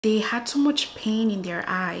They had so much pain in their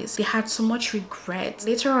eyes. They had so much regret.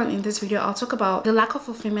 Later on in this video, I'll talk about the lack of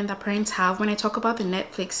fulfillment that parents have when I talk about the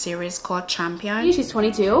Netflix series called Champion. She's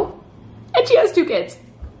 22 and she has 2 kids.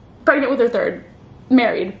 Pregnant with her 3rd.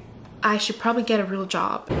 Married. I should probably get a real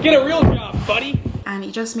job. Get a real job, buddy. And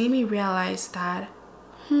it just made me realize that,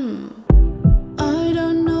 I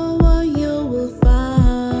don't know what you will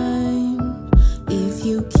find if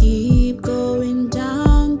you keep going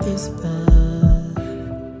down this path.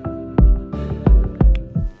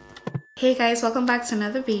 Hey guys, welcome back to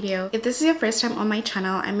another video. If this is your first time on my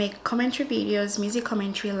channel, I make commentary videos, music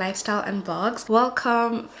commentary, lifestyle and vlogs.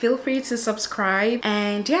 Welcome. Feel free to subscribe,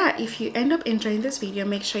 and yeah, if you end up enjoying this video,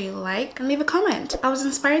 make sure you like and leave a comment. I was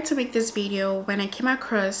inspired to make this video when I came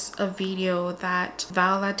across a video that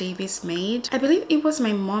Viola Davis made. I believe it was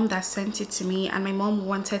my mom that sent it to me, and my mom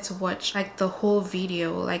wanted to watch like the whole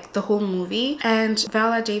video, like the whole movie. And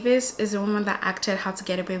Viola Davis is the woman that acted How to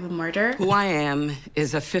Get Away with Murder. Who I am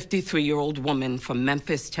is a 53-year-old woman from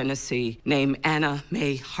Memphis, Tennessee, named Anna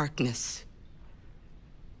Mae Harkness.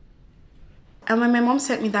 And when my mom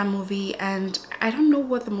sent me that movie, and I don't know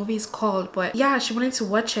what the movie is called, but yeah, she wanted to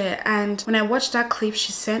watch it. And when I watched that clip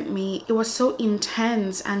she sent me, it was so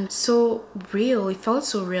intense and so real. It felt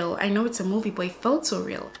so real. I know it's a movie, but it felt so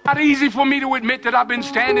real. Not easy for me to admit that I've been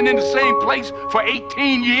standing in the same place for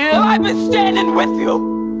 18 years. Well, I've been standing with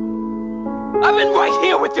you. I've been right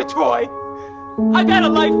here with you, Troy. I got a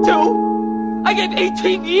life too. I gave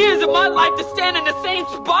 18 years of my life to stand in the same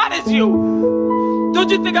spot as you. Don't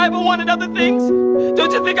you think I ever wanted other things?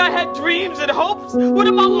 Don't you think I had dreams and hopes? What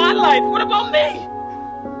about my life? What about me?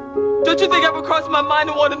 Don't you think I ever crossed my mind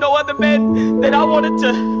to want to know other men? That I wanted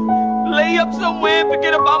to lay up somewhere and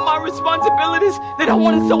forget about my responsibilities? That I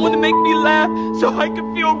wanted someone to make me laugh so I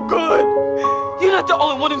could feel good? You're not the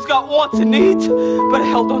only one who's got wants and needs, but I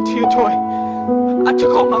held on to you, Troy. I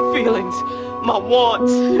took all my feelings, my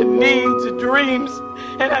wants and needs and dreams,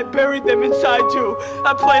 and I buried them inside you.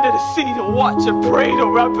 I planted a seed and watched and prayed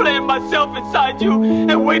over. I planted myself inside you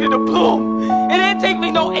and waited to bloom. It didn't take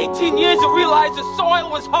me no 18 years to realize the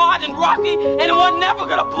soil was hard and rocky and it was never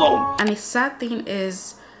gonna bloom. And the sad thing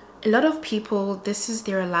is, a lot of people, this is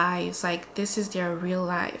their lives, like this is their real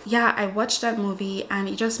life. Yeah, I watched that movie and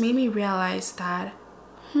it just made me realize that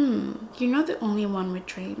you're not the only one with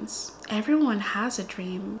dreams. Everyone has a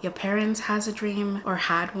dream. Your parents has a dream or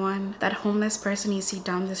had one. That homeless person you see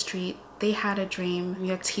down the street, they had a dream.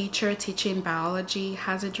 Your teacher teaching biology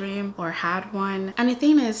has a dream or had one. And the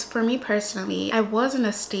thing is, for me personally, I was in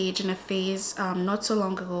a stage, in a phase not so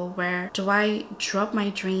long ago where do I drop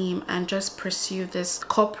my dream and just pursue this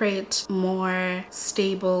corporate, more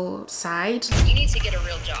stable side? You need to get a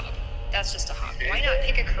real job. That's just a hobby. Why not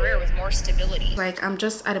pick a career with more stability? Like, I'm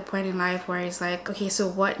just at a point in life where it's like, okay, so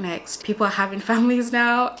what next? People are having families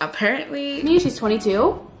now, apparently. She's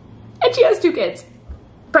 22 and she has 2 kids.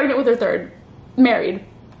 Pregnant with her 3rd. Married.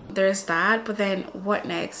 There's that, but then what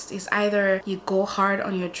next? Is either you go hard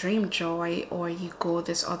on your dream, Joy, or you go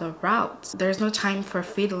this other route. There's no time for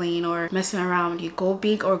fiddling or messing around. You go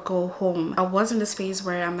big or go home. I was in this phase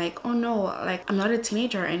where I'm like, oh no, like I'm not a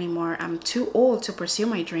teenager anymore. I'm too old to pursue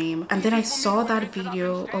my dream. And then I saw that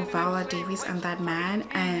video of Viola Davis and that man,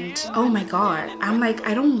 and oh my god, I'm like,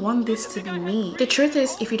 I don't want this to be me. The truth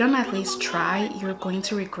is, if you don't at least try, you're going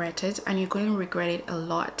to regret it, and you're going to regret it a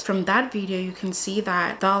lot. From that video, you can see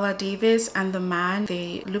that Viola Davis and the man,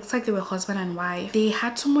 they looked like they were husband and wife. They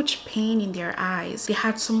had so much pain in their eyes. They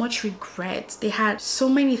had so much regret. They had so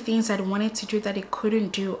many things that they wanted to do that they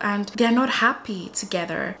couldn't do, and they're not happy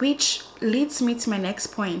together, which leads me to my next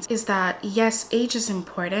point, is that yes, age is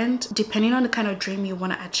important. Depending on the kind of dream you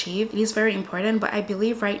want to achieve, it is very important. But I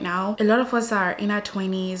believe right now a lot of us that are in our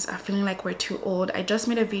 20s are feeling like we're too old. I just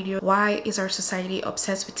made a video, why is our society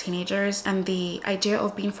obsessed with teenagers and the idea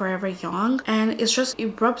of being forever young, and it's just,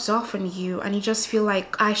 it rubs off on you and you just feel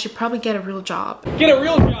like I should probably get a real job. Get a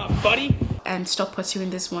real job, buddy. And stop pursuing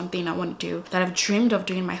this one thing I want to do that I've dreamed of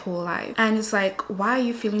doing my whole life. And it's like, why are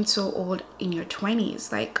you feeling so old in your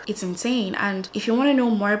 20s? Like, it's insane. And if you want to know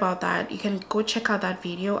more about that, you can go check out that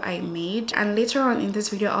video I made. And later on in this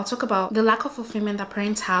video, I'll talk about the lack of fulfillment that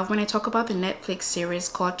parents have when I talk about the Netflix series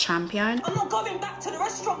called Champion. I'm not going back to the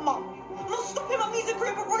restaurant, Mum. not stopping my music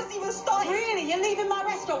career before it's even started. Really? You're leaving my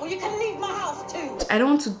restaurant? Well, you can leave my house too. I don't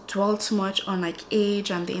want to dwell too much on like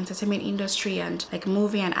age and the entertainment industry and like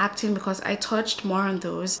movie and acting, because I touched more on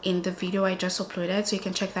those in the video I just uploaded, so you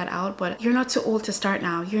can check that out. But you're not too old to start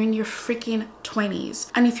now. You're in your freaking 20s,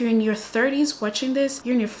 and if you're in your 30s watching this,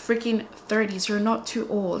 you're in your freaking 30s. You're not too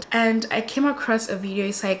old. And I came across a video.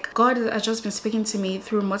 It's like God has just been speaking to me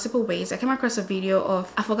through multiple ways. I came across a video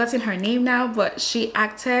of, I've forgotten her name now, but she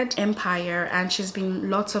acted Empire and she's been in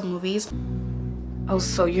lots of movies. Oh,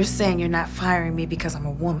 so you're saying you're not firing me because I'm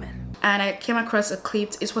a woman? And I came across a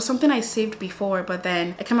clip. It was something I saved before, but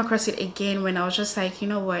then I came across it again when I was just like, you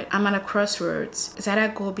know what, I'm at a crossroads. It's either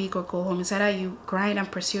go big or go home. It's either you grind and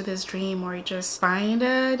pursue this dream, or you just find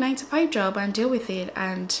a 9-to-5 job and deal with it.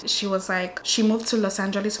 And she was like, she moved to Los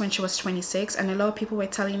Angeles when she was 26, and a lot of people were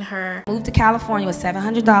telling her, moved to California with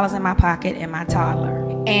 $700 in my pocket and my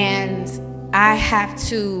toddler, and I have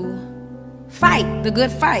to fight the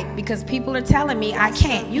good fight because people are telling me I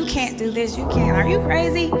can't, you can't do this, you can't. Are you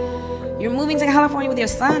crazy? You're moving to California with your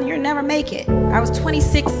son, you'll never make it. I was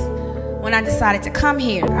 26 when I decided to come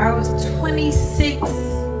here. I was 26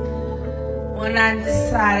 when I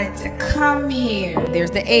decided to come here.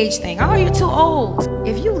 There's the age thing. Oh, you're too old.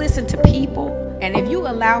 If you listen to people and if you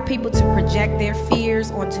allow people to project their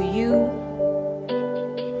fears onto you,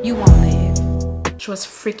 you won't live. She was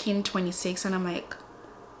freaking 26, and I'm like,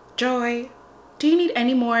 Joy, do you need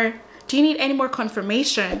any more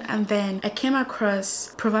confirmation? And then I came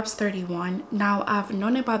across Proverbs 31. Now, I've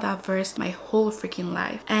known about that verse my whole freaking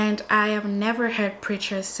life, and I have never heard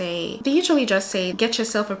preachers say, they usually just say, get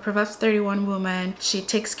yourself a Proverbs 31 woman. She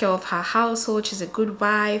takes care of her household, she's a good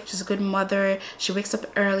wife, she's a good mother, she wakes up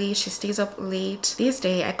early, she stays up late. This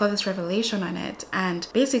day I got this revelation on it, and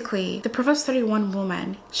basically the Proverbs 31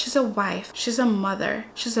 woman, she's a wife, she's a mother,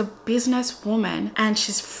 she's a business woman, and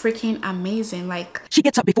she's freaking amazing. Like, she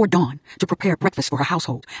gets up before dawn to prepare breakfast for her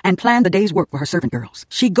household and plan the day's work for her servant girls.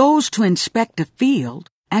 She goes to inspect a field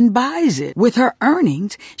and buys it. With her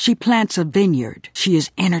earnings, she plants a vineyard. She is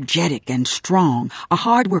energetic and strong, a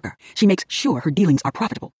hard worker. She makes sure her dealings are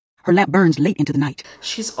profitable. Her lamp burns late into the night.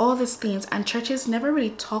 She's all these things, and churches never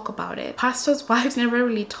really talk about it. Pastors' wives never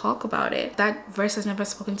really talk about it. That verse has never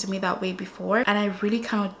spoken to me that way before, and I really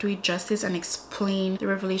cannot do it justice and explain the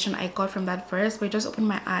revelation I got from that verse, but it just opened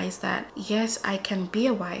my eyes that yes, I can be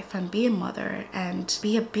a wife and be a mother and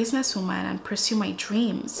be a businesswoman and pursue my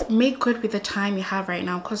dreams. Make good with the time you have right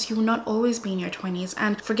now, because you will not always be in your 20s,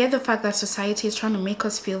 and forget the fact that society is trying to make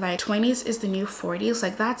us feel like 20s is the new 40s.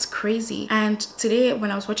 Like, that's crazy. And today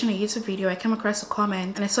when I was watching a YouTube video, I came across a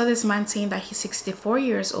comment and I saw this man saying that he's 64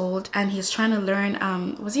 years old and he's trying to learn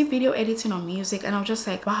was he video editing or music, and I was just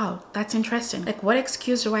like, wow, that's interesting. Like, what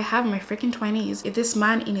excuse do I have in my freaking 20s if this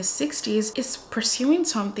man in his 60s is pursuing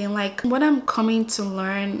something? Like, what I'm coming to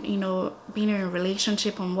learn, you know, being in a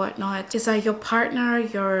relationship and whatnot, is that your partner,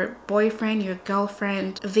 your boyfriend, your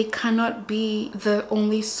girlfriend, they cannot be the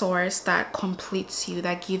only source that completes you,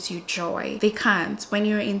 that gives you joy. They can't. When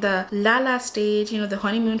you're in the la stage, you know, the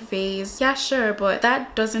honeymoon phase, yeah, sure, but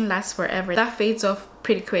that doesn't last forever. That fades off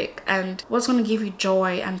pretty quick, and what's going to give you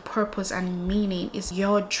joy and purpose and meaning is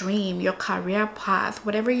your dream, your career path,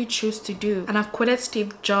 whatever you choose to do. And I've quoted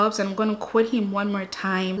Steve Jobs, and I'm going to quote him one more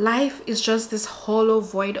time. Life is just this hollow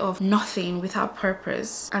void of nothing without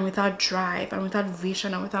purpose and without drive and without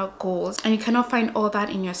vision and without goals, and you cannot find all that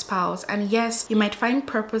in your spouse. And yes, you might find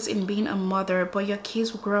purpose in being a mother, but your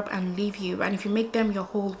kids will grow up and leave you, and if you make them your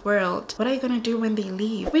whole world, what are you going to do when they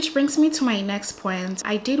leave? Which brings me to my next point.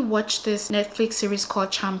 I did watch this Netflix series called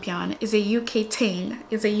Champion. It's a UK thing.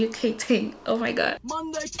 It's a UK thing. Oh my god.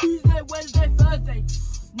 Monday, Tuesday, Wednesday, Thursday.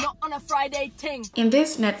 Not on a Friday thing. In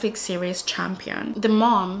this Netflix series Champion, the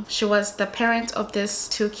mom, she was the parent of these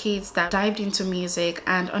two kids that dived into music,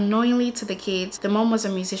 and unknowingly to the kids, the mom was a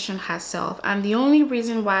musician herself, and the only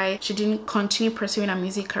reason why she didn't continue pursuing a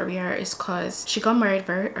music career is because she got married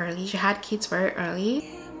very early. She had kids very early.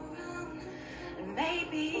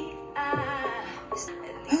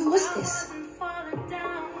 Who was this?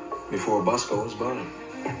 Before Bosco was born.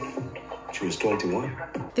 She was 21.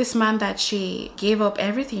 This man that she gave up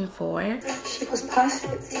everything for. She was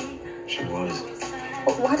perfect. She was.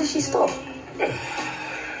 Why did she stop?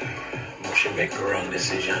 She make the wrong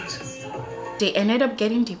decisions. They ended up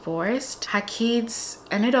getting divorced. Her kids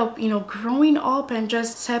ended up, you know, growing up and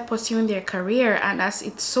just started pursuing their career, and as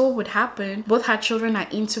it so would happen, both her children are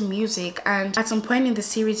into music, and at some point in the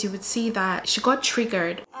series you would see that she got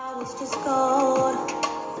triggered. I was just gone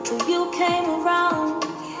till you came around,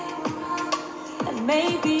 and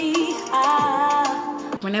maybe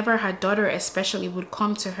whenever her daughter especially would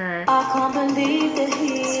come to her, I can't believe that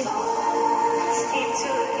he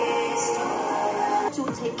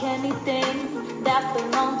everything that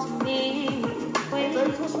belonged to me.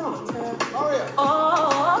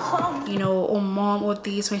 You know, or mom or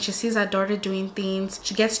this, when she sees her daughter doing things,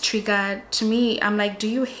 she gets triggered. To me, I'm like, do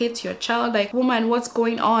you hate your child? Like, woman, what's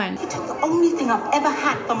going on? You took the only thing I've ever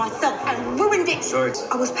had for myself and ruined it. Sorry.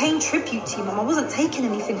 I was paying tribute to you, Mum. I wasn't taking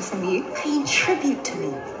anything from you. Paying tribute to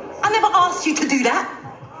me. I never asked you to do that.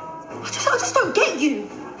 I just don't get you.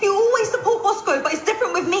 You always support Bosco, but it's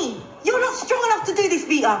different with me. You're not strong enough to do this,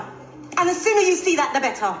 Vita. And the sooner you see that, the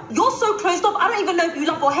better. You're so closed off, I don't even know if you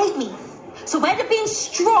love or hate me. So where did being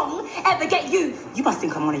strong ever get you? You must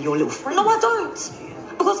think I'm one of your little friends. No, I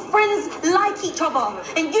don't. Because friends like each other,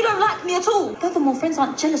 and you don't like me at all. Furthermore, friends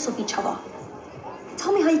aren't jealous of each other.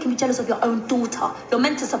 Tell me how you can be jealous of your own daughter. You're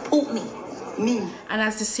meant to support me. And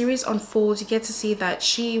as the series unfolds, you get to see that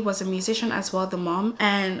she was a musician as well, the mom,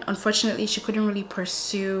 and unfortunately she couldn't really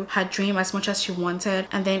pursue her dream as much as she wanted.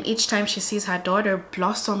 And then each time she sees her daughter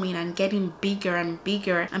blossoming and getting bigger and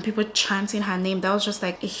bigger and people chanting her name, that was just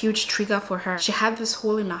like a huge trigger for her. She had this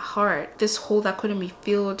hole in her heart, this hole that couldn't be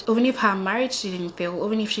filled. Even if her marriage didn't fail,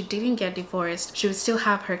 even if she didn't get divorced, she would still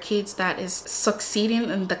have her kids that is succeeding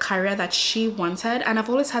in the career that she wanted. And I've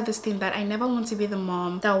always had this thing that I never want to be the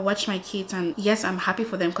mom that will watch my kids, and yes, I'm happy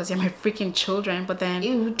for them because they're my freaking children, but then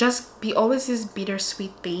it would just be always this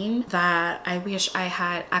bittersweet thing that I wish I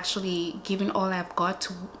had actually given all I've got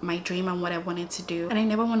to my dream and what I wanted to do, and I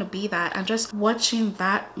never want to be that. And just watching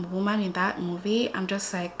that woman in that movie, I'm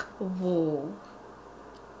just like, whoa.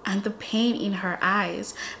 And the pain in her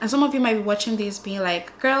eyes. And some of you might be watching this being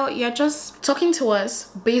like, girl, you're just talking to us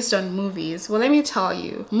based on movies. Well, let me tell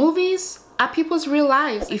you, movies are people's real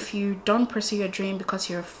lives. If you don't pursue your dream because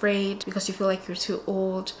you're afraid, because you feel like you're too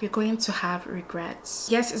old, you're going to have regrets.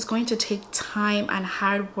 Yes, it's going to take time and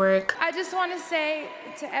hard work. I just want to say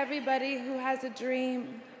to everybody who has a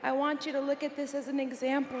dream, I want you to look at this as an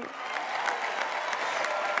example.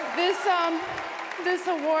 This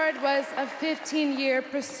award was a 15-year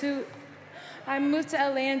pursuit. I moved to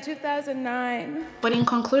LA in 2009. But in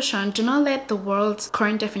conclusion, do not let the world's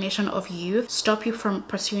current definition of youth stop you from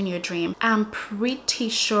pursuing your dream. I'm pretty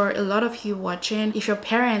sure a lot of you watching, if your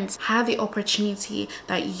parents had the opportunity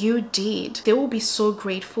that you did, they will be so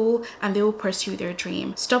grateful and they will pursue their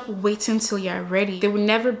dream. Stop waiting till you're ready. There will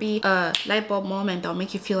never be a light bulb moment that will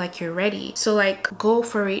make you feel like you're ready. So like, go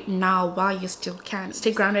for it now while you still can.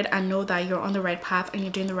 Stay grounded and know that you're on the right path and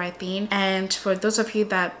you're doing the right thing. And for those of you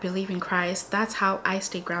that believe in Christ, that's how I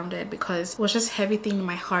stay grounded, because it was just heavy thing in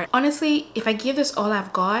my heart. Honestly, if I give this all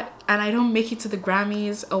I've got and I don't make it to the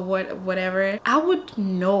Grammys or whatever, I would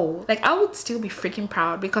know, like, I would still be freaking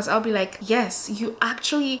proud, because I'll be like, yes, you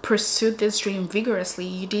actually pursued this dream vigorously.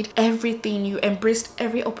 You did everything, you embraced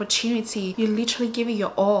every opportunity, you literally gave it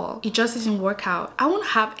your all. It just didn't work out. I won't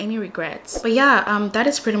have any regrets. But yeah, that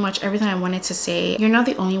is pretty much everything I wanted to say. You're not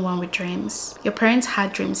the only one with dreams. Your parents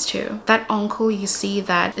had dreams too. That uncle you see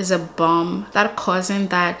that is a bum, that cousin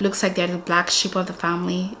that looks like they're the black sheep of the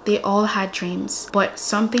family, they all had dreams, but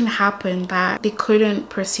something happened that they couldn't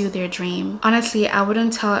pursue their dream. Honestly,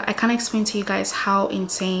 I can't explain to you guys how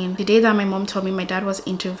insane. The day that my mom told me my dad was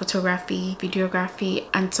into photography, videography,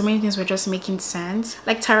 and so many things were just making sense.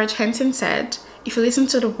 Like Tara Henson said, if you listen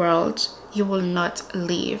to the world, you will not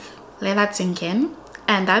leave. Let that sink in.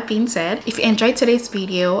 And that being said, if you enjoyed today's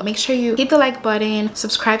video, make sure you hit the like button,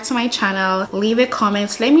 subscribe to my channel, leave a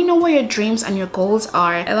comment, let me know what your dreams and your goals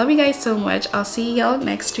are. I love you guys so much. I'll see y'all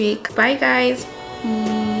next week. Bye guys.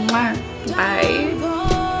 Mwah. Bye.